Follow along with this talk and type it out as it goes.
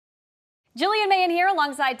Jillian Mahan here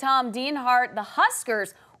alongside Tom Dienhart. The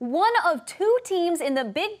Huskers, one of two teams in the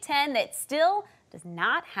Big Ten that still does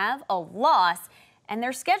not have a loss. And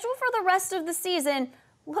their schedule for the rest of the season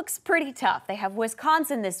looks pretty tough. They have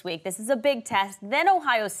Wisconsin this week. This is a big test. Then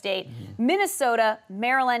Ohio State, Minnesota,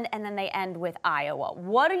 Maryland, and then they end with Iowa.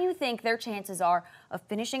 What do you think their chances are of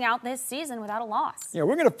finishing out this season without a loss? Yeah,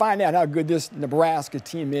 we're going to find out how good this Nebraska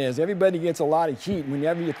team is. Everybody gets a lot of heat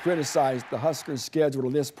whenever you criticize the Huskers' schedule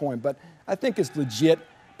to this point, but I think it's legit.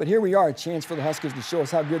 But here we are, a chance for the Huskers to show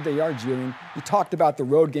us how good they are, Julian. You talked about the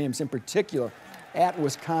road games in particular. At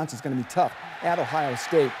Wisconsin is going to be tough. At Ohio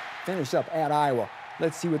State, finish up at Iowa.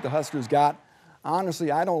 Let's see what the Huskers got.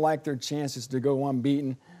 Honestly, I don't like their chances to go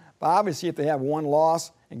unbeaten. But obviously, if they have one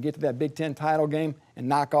loss and get to that Big Ten title game and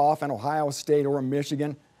knock off an Ohio State or a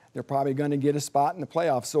Michigan, they're probably going to get a spot in the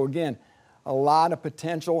playoffs. So again, a lot of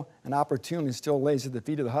potential and opportunity still lays at the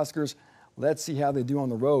feet of the Huskers. Let's see how they do on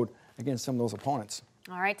the road against some of those opponents.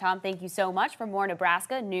 All right, Tom, thank you so much. For more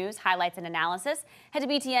Nebraska news, highlights, and analysis, head to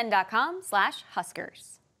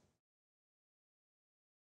btn.com/Huskers.